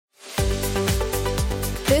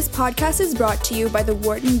This podcast is brought to you by the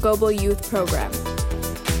Wharton Global Youth Program.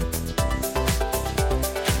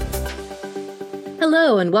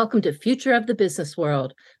 Hello, and welcome to Future of the Business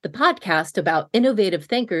World, the podcast about innovative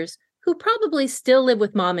thinkers who probably still live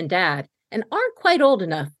with mom and dad and aren't quite old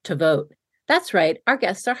enough to vote. That's right, our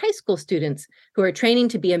guests are high school students who are training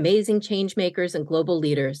to be amazing change makers and global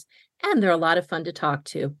leaders, and they're a lot of fun to talk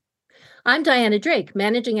to. I'm Diana Drake,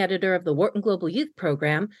 Managing Editor of the Wharton Global Youth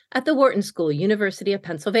Program at the Wharton School, University of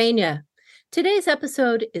Pennsylvania. Today's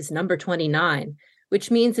episode is number 29,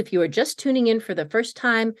 which means if you are just tuning in for the first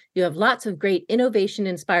time, you have lots of great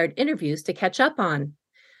innovation-inspired interviews to catch up on.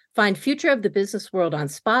 Find Future of the Business World on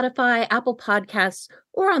Spotify, Apple Podcasts,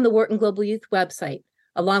 or on the Wharton Global Youth website,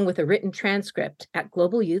 along with a written transcript at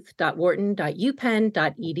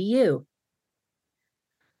globalyouth.wharton.upenn.edu.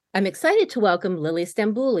 I'm excited to welcome Lily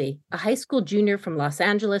Stambouli, a high school junior from Los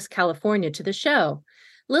Angeles, California, to the show.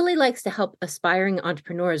 Lily likes to help aspiring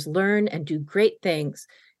entrepreneurs learn and do great things,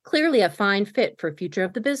 clearly a fine fit for Future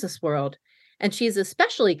of the Business World. And she's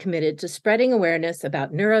especially committed to spreading awareness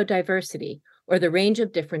about neurodiversity, or the range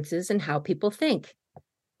of differences in how people think.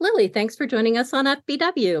 Lily, thanks for joining us on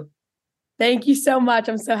FBW. Thank you so much.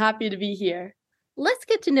 I'm so happy to be here. Let's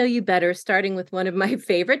get to know you better, starting with one of my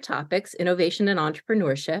favorite topics, innovation and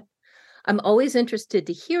entrepreneurship. I'm always interested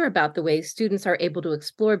to hear about the ways students are able to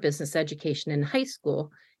explore business education in high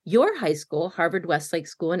school. Your high school, Harvard Westlake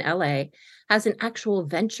School in LA, has an actual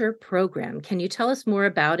venture program. Can you tell us more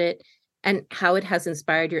about it and how it has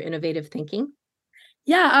inspired your innovative thinking?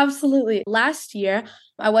 Yeah, absolutely. Last year,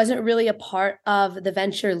 I wasn't really a part of the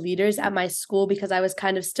venture leaders at my school because I was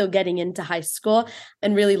kind of still getting into high school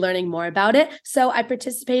and really learning more about it. So I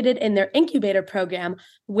participated in their incubator program,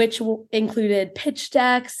 which included pitch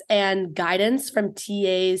decks and guidance from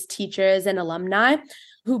TAs, teachers, and alumni,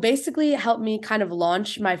 who basically helped me kind of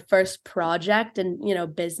launch my first project and,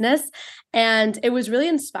 business. And it was really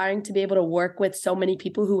inspiring to be able to work with so many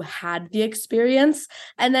people who had the experience.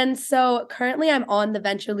 And then so currently I'm on the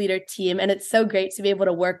venture leader team, and it's so great to be able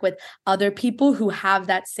to work with other people who have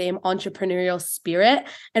that same entrepreneurial spirit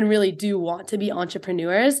and really do want to be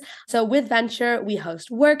entrepreneurs. So with venture, we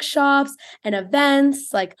host workshops and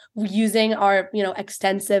events, like using our,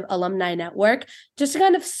 extensive alumni network just to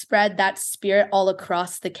kind of spread that spirit all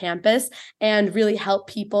across the campus and really help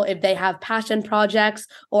people if they have passion projects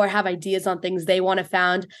or have ideas on things they want to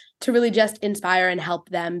found, to really just inspire and help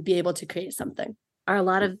them be able to create something. Are a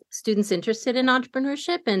lot of students interested in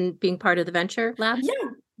entrepreneurship and being part of the venture lab? Yeah,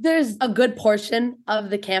 there's a good portion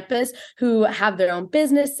of the campus who have their own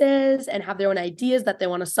businesses and have their own ideas that they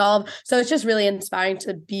want to solve. So it's just really inspiring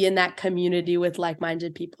to be in that community with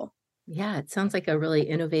like-minded people. Yeah, it sounds like a really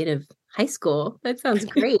innovative high school. That sounds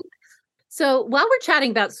great. So while we're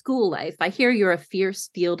chatting about school life, I hear you're a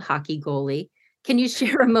fierce field hockey goalie. Can you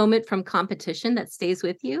share a moment from competition that stays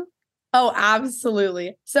with you? Oh,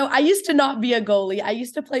 absolutely. So I used to not be a goalie. I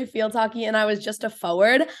used to play field hockey and I was just a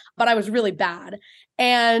forward, but I was really bad.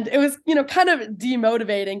 And it was, kind of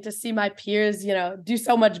demotivating to see my peers, do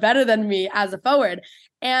so much better than me as a forward.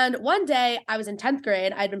 And one day I was in 10th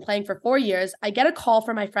grade. I'd been playing for 4 years. I get a call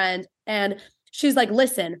from my friend and she's like,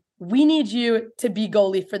 listen, we need you to be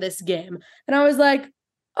goalie for this game. And I was like,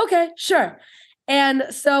 okay, sure. And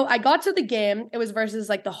so I got to the game. It was versus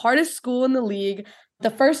like the hardest school in the league. The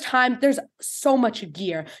first time, there's so much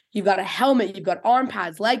gear. You've got a helmet, you've got arm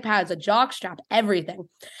pads, leg pads, a jock strap, everything.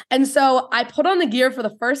 And so I put on the gear for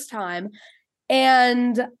the first time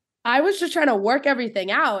and I was just trying to work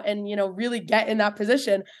everything out and, really get in that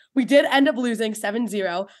position. We did end up losing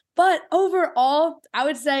 7-0, but overall, I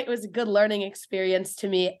would say it was a good learning experience to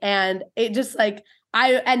me. And it just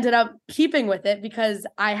I ended up keeping with it because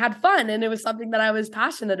I had fun and it was something that I was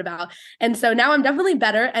passionate about. And so now I'm definitely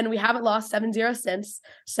better and we haven't lost 7-0 since.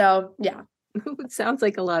 So yeah. It sounds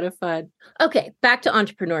like a lot of fun. Okay, back to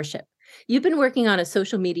entrepreneurship. You've been working on a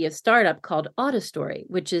social media startup called AutoStory,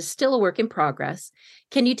 which is still a work in progress.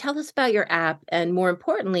 Can you tell us about your app and, more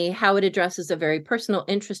importantly, how it addresses a very personal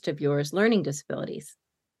interest of yours, learning disabilities?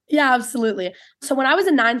 Yeah, absolutely. So when I was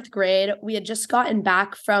in 9th grade, we had just gotten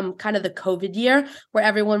back from kind of the COVID year where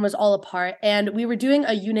everyone was all apart. And we were doing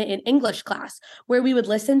a unit in English class where we would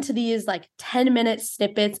listen to these 10-minute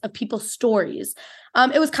snippets of people's stories.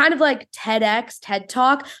 It was kind of like TEDx, TED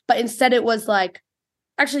Talk, but instead it was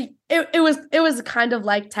actually, it was kind of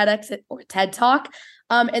like TEDx or TED Talk,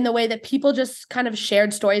 in the way that people just kind of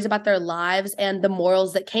shared stories about their lives and the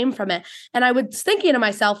morals that came from it. And I was thinking to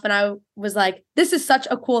myself, and I was like, this is such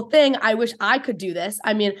a cool thing. I wish I could do this.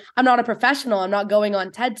 I mean, I'm not a professional. I'm not going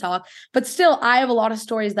on TED Talk, but still, I have a lot of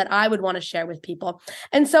stories that I would want to share with people.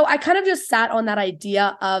 And so I kind of just sat on that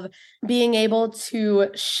idea of being able to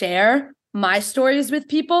share my stories with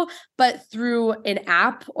people, but through an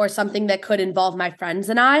app or something that could involve my friends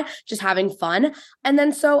and I just having fun. And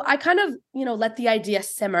then so I kind of, let the idea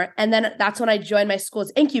simmer. And then that's when I joined my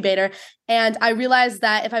school's incubator. And I realized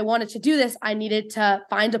that if I wanted to do this, I needed to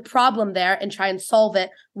find a problem there and try and solve it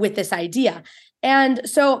with this idea. And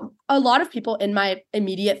so a lot of people in my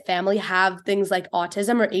immediate family have things like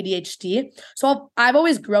autism or ADHD. So I've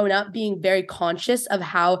always grown up being very conscious of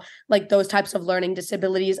how like those types of learning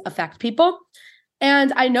disabilities affect people.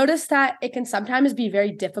 And I noticed that it can sometimes be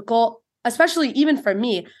very difficult, especially even for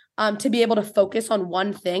me, to be able to focus on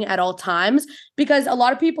one thing at all times, because a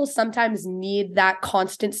lot of people sometimes need that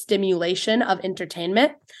constant stimulation of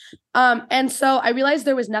entertainment. And so I realized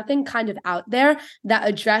there was nothing kind of out there that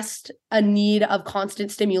addressed a need of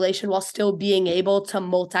constant stimulation while still being able to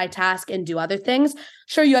multitask and do other things.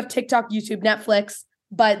 Sure, you have TikTok, YouTube, Netflix,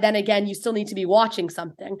 but then again, you still need to be watching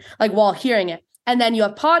something like while hearing it. And then you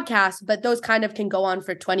have podcasts, but those kind of can go on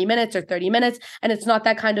for 20 minutes or 30 minutes. And it's not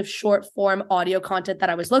that kind of short form audio content that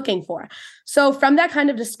I was looking for. So from that kind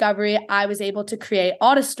of discovery, I was able to create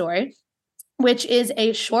AutoStory, which is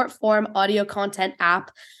a short form audio content app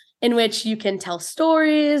in which you can tell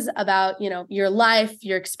stories about, your life,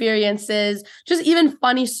 your experiences, just even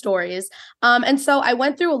funny stories. And so I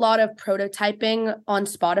went through a lot of prototyping on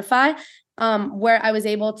Spotify, where I was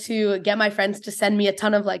able to get my friends to send me a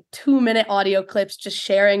ton of like 2-minute audio clips, just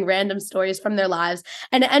sharing random stories from their lives.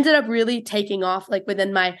 And it ended up really taking off like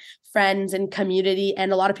within my friends and community.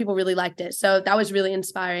 And a lot of people really liked it. So that was really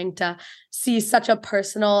inspiring to see such a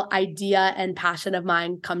personal idea and passion of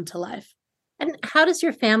mine come to life. And how does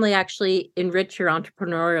your family actually enrich your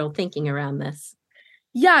entrepreneurial thinking around this?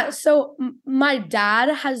 Yeah, so my dad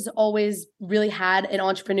has always really had an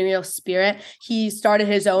entrepreneurial spirit. He started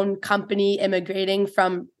his own company immigrating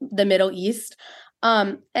from the Middle East.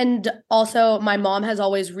 And also my mom has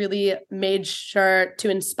always really made sure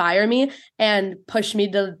to inspire me and push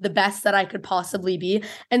me to the best that I could possibly be.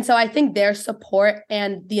 And so I think their support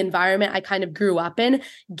and the environment I kind of grew up in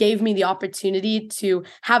gave me the opportunity to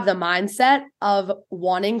have the mindset of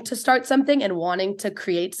wanting to start something and wanting to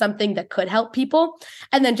create something that could help people.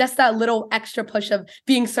 And then just that little extra push of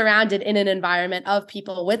being surrounded in an environment of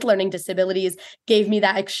people with learning disabilities gave me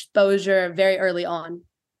that exposure very early on.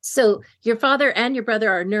 So your father and your brother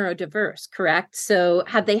are neurodiverse, correct? So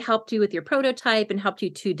have they helped you with your prototype and helped you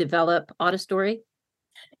to develop AutoStory?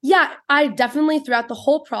 Yeah, I definitely throughout the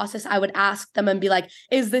whole process, I would ask them and be like,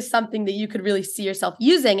 is this something that you could really see yourself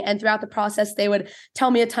using? And throughout the process, they would tell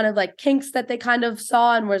me a ton of like kinks that they kind of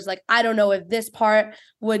saw and was like, I don't know if this part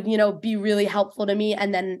would, be really helpful to me.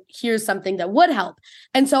 And then here's something that would help.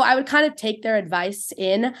 And so I would kind of take their advice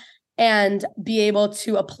in and be able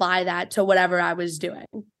to apply that to whatever I was doing.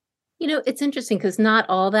 It's interesting because not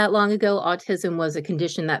all that long ago, autism was a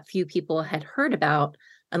condition that few people had heard about,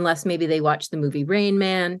 unless maybe they watched the movie Rain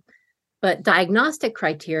Man. But diagnostic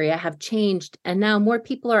criteria have changed, and now more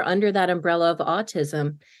people are under that umbrella of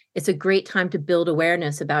autism. It's a great time to build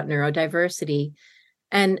awareness about neurodiversity.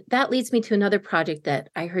 And that leads me to another project that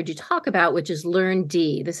I heard you talk about, which is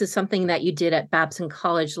LearnD. This is something that you did at Babson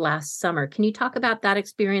College last summer. Can you talk about that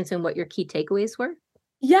experience and what your key takeaways were?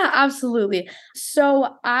 Yeah, absolutely. So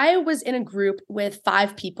I was in a group with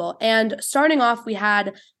 5 people, and starting off, we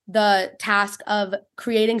had the task of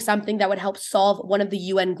creating something that would help solve one of the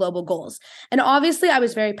UN global goals. And obviously, I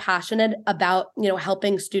was very passionate about,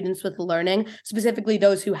 helping students with learning, specifically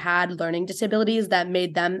those who had learning disabilities that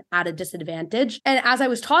made them at a disadvantage. And as I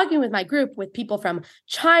was talking with my group, with people from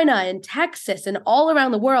China and Texas and all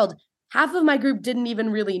around the world, half of my group didn't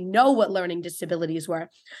even really know what learning disabilities were.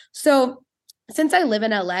 So since I live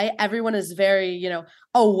in LA, everyone is very,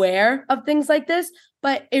 aware of things like this,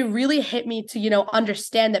 but it really hit me to,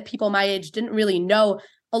 understand that people my age didn't really know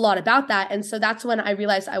a lot about that. And so that's when I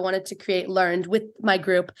realized I wanted to create LearnD with my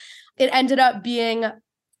group. It ended up being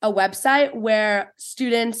a website where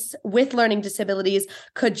students with learning disabilities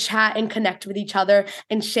could chat and connect with each other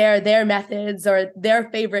and share their methods or their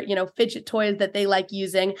favorite, fidget toys that they like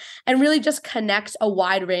using, and really just connect a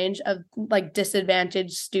wide range of like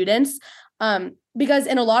disadvantaged students. Because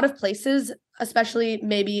in a lot of places, especially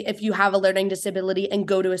maybe if you have a learning disability and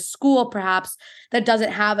go to a school perhaps that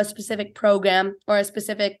doesn't have a specific program or a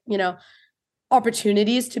specific,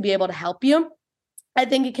 opportunities to be able to help you, I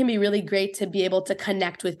think it can be really great to be able to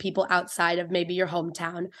connect with people outside of maybe your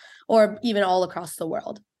hometown or even all across the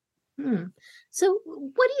world. So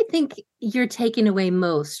what do you think you're taking away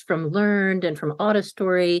most from Learned and from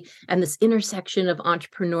AutoStory and this intersection of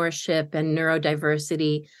entrepreneurship and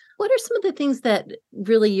neurodiversity? What are some of the things that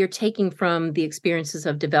really you're taking from the experiences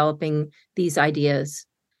of developing these ideas?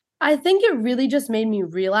 I think it really just made me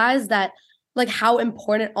realize that like how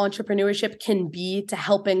important entrepreneurship can be to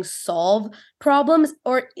helping solve problems,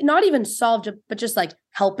 or not even solve, but just like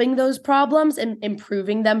helping those problems and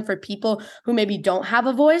improving them for people who maybe don't have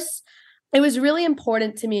a voice. It was really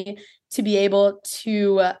important to me to be able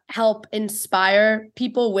to help inspire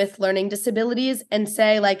people with learning disabilities and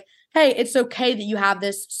say like, hey, it's okay that you have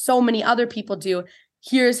this. So many other people do.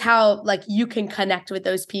 Here's how like you can connect with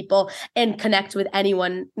those people and connect with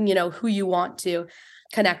anyone, who you want to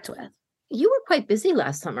connect with. You were quite busy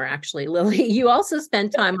last summer, actually, Lily. You also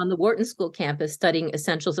spent time on the Wharton School campus studying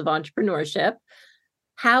essentials of entrepreneurship.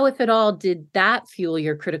 How, if at all, did that fuel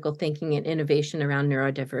your critical thinking and innovation around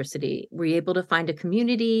neurodiversity? Were you able to find a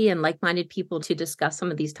community and like-minded people to discuss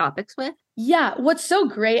some of these topics with? Yeah, what's so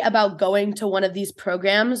great about going to one of these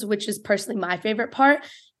programs, which is personally my favorite part,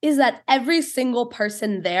 is that every single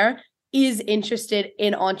person there is interested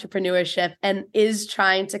in entrepreneurship and is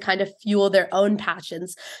trying to kind of fuel their own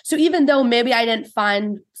passions. So even though maybe I didn't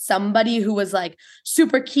find somebody who was like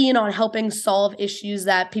super keen on helping solve issues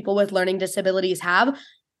that people with learning disabilities have,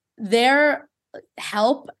 their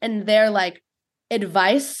help and their like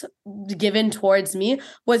advice given towards me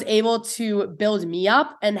was able to build me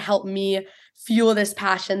up and help me fuel this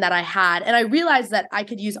passion that I had. And I realized that I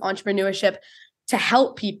could use entrepreneurship to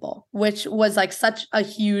help people, which was like such a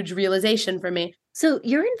huge realization for me. So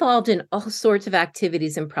you're involved in all sorts of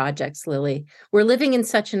activities and projects, Lily. We're living in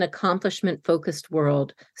such an accomplishment-focused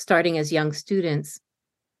world, starting as young students.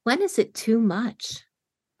 When is it too much?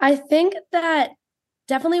 I think that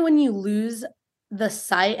definitely when you lose the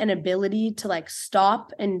sight and ability to like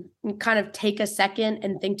stop and kind of take a second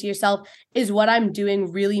and think to yourself, is what I'm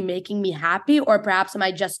doing really making me happy? Or perhaps am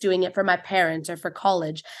I just doing it for my parents or for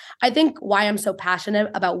college? I think why I'm so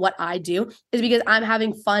passionate about what I do is because I'm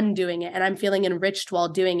having fun doing it and I'm feeling enriched while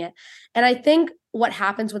doing it. And I think what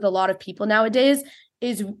happens with a lot of people nowadays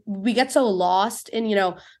is we get so lost in,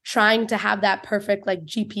 trying to have that perfect like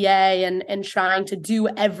GPA and trying to do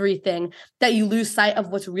everything that you lose sight of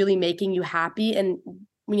what's really making you happy and,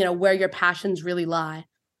 where your passions really lie.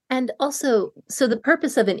 And also, so the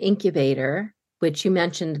purpose of an incubator, which you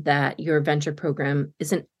mentioned that your venture program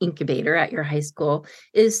is an incubator at your high school,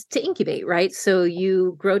 is to incubate, right? So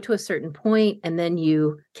you grow to a certain point and then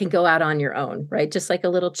you can go out on your own, right? Just like a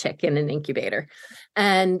little chick in an incubator.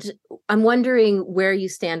 And I'm wondering where you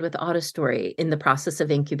stand with AutoStory in the process of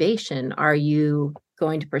incubation. Are you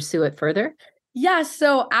going to pursue it further? Yeah,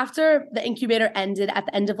 so after the incubator ended at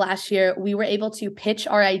the end of last year, we were able to pitch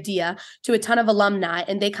our idea to a ton of alumni,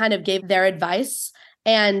 and they kind of gave their advice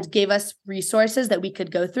and gave us resources that we could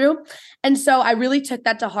go through. And so I really took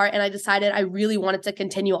that to heart and I decided I really wanted to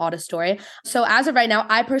continue AutoStory. So as of right now,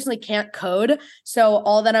 I personally can't code. So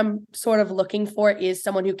all that I'm sort of looking for is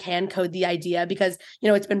someone who can code the idea because,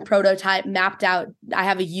 it's been prototyped, mapped out. I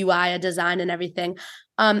have a UI, a design and everything.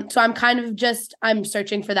 So I'm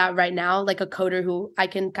searching for that right now, like a coder who I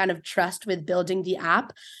can kind of trust with building the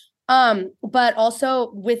app. But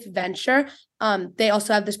also with venture, they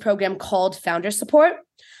also have this program called Founder Support,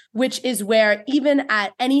 which is where even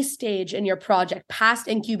at any stage in your project, past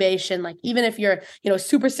incubation, like even if you're,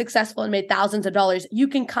 super successful and made thousands of dollars, you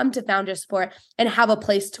can come to Founder Support and have a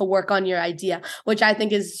place to work on your idea, which I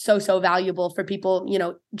think is so, so valuable for people,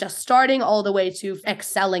 just starting all the way to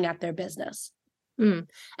excelling at their business.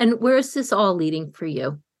 And where is this all leading for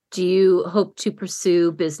you? Do you hope to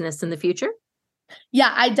pursue business in the future?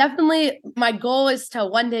 Yeah, my goal is to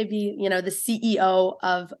one day be, the CEO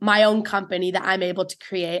of my own company that I'm able to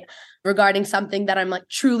create regarding something that I'm like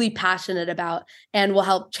truly passionate about and will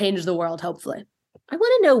help change the world, hopefully. I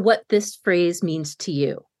want to know what this phrase means to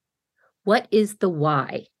you. What is the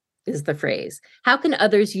why is the phrase. How can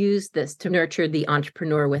others use this to nurture the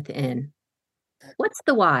entrepreneur within? What's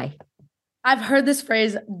the why? I've heard this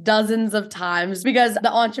phrase dozens of times because the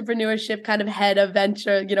entrepreneurship kind of head of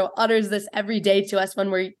venture, utters this every day to us when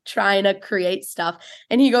we're trying to create stuff.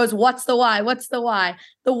 And he goes, what's the why? What's the why?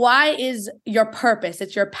 The why is your purpose.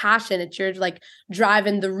 It's your passion. It's your like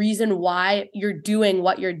driving the reason why you're doing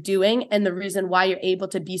what you're doing and the reason why you're able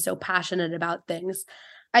to be so passionate about things.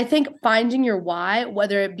 I think finding your why,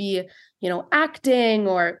 whether it be, acting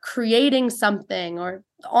or creating something or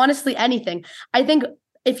honestly anything, I think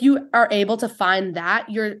if you are able to find that,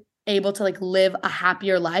 you're able to like live a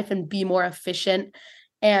happier life and be more efficient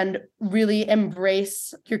and really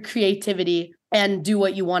embrace your creativity and do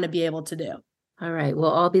what you want to be able to do. All right, we'll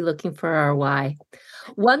all be looking for our why.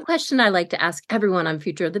 One question I like to ask everyone on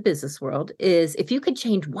Future of the Business World is, if you could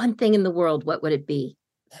change one thing in the world, what would it be?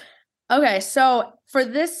 Okay, so for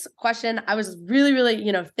this question, I was really,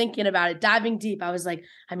 thinking about it, diving deep. I was like,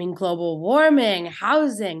 global warming,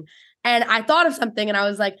 housing. And I thought of something and I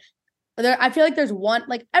was like, I feel like there's one,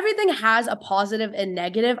 like everything has a positive and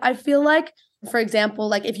negative. I feel like, for example,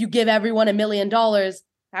 like if you give everyone $1 million,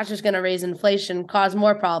 that's just going to raise inflation, cause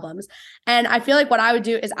more problems. And I feel like what I would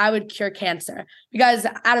do is I would cure cancer, because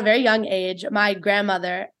at a very young age, my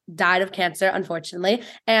grandmother died of cancer, unfortunately.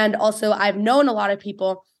 And also I've known a lot of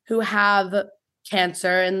people who have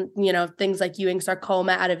cancer and, things like Ewing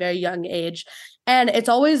sarcoma at a very young age. And it's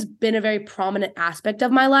always been a very prominent aspect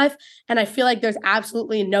of my life. And I feel like there's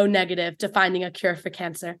absolutely no negative to finding a cure for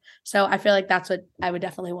cancer. So I feel like that's what I would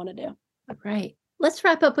definitely want to do. All right. Let's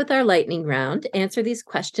wrap up with our lightning round. Answer these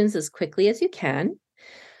questions as quickly as you can.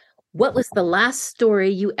 What was the last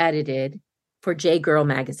story you edited for J Girl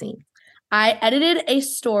magazine? I edited a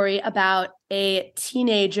story about a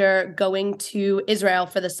teenager going to Israel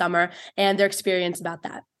for the summer and their experience about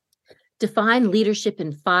that. Define leadership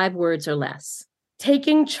in 5 words or less.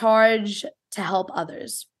 Taking charge to help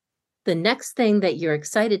others. The next thing that you're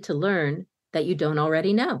excited to learn that you don't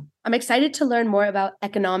already know. I'm excited to learn more about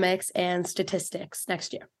economics and statistics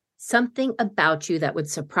next year. Something about you that would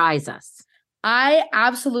surprise us. I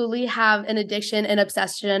absolutely have an addiction and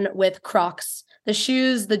obsession with Crocs. The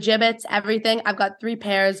shoes, the Jibbitz, everything. I've got 3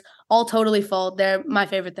 pairs, all totally full. They're my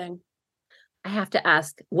favorite thing. I have to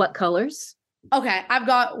ask, what colors? Okay, I've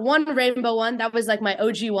got one rainbow one. That was like my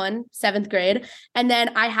OG one, 7th grade. And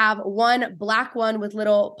then I have one black one with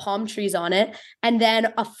little palm trees on it. And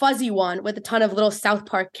then a fuzzy one with a ton of little South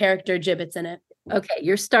Park character Jibbitz in it. Okay,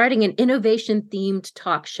 you're starting an innovation-themed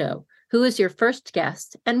talk show. Who is your first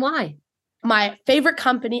guest and why? My favorite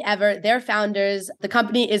company ever, their founders. The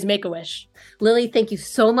company is Make-A-Wish. Lily, thank you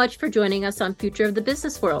so much for joining us on Future of the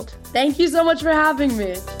Business World. Thank you so much for having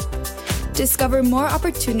me. Discover more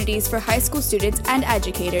opportunities for high school students and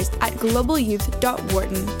educators at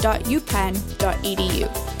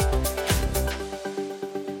globalyouth.wharton.upenn.edu.